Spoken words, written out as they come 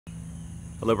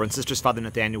Hello, brothers and sisters. Father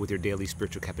Nathaniel with your daily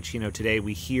spiritual cappuccino. Today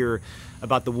we hear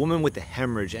about the woman with the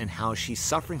hemorrhage and how she's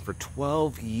suffering for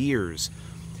 12 years,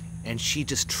 and she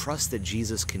just trusts that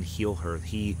Jesus can heal her,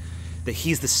 that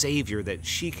He's the Savior, that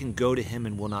she can go to Him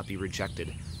and will not be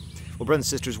rejected. Well, brothers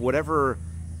and sisters, whatever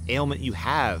ailment you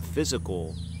have,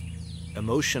 physical,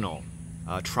 emotional,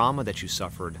 trauma that you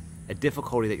suffered, a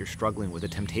difficulty that you're struggling with, a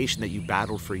temptation that you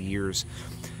battled for years,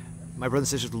 my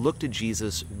brothers and sisters, look to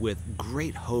Jesus with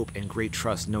great hope and great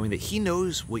trust, knowing that He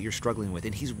knows what you're struggling with,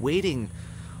 and He's waiting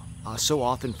so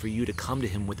often for you to come to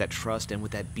Him with that trust and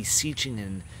with that beseeching,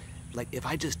 and like, if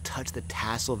I just touch the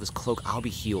tassel of His cloak, I'll be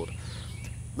healed.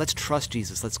 Let's trust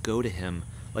Jesus. Let's go to Him.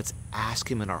 Let's ask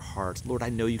Him in our hearts, Lord, I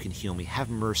know You can heal me. Have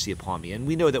mercy upon me. And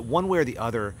we know that one way or the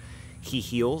other, He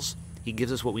heals. He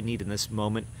gives us what we need in this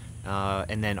moment,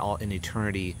 and then all in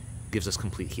eternity gives us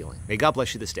complete healing. May God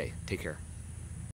bless you this day. Take care.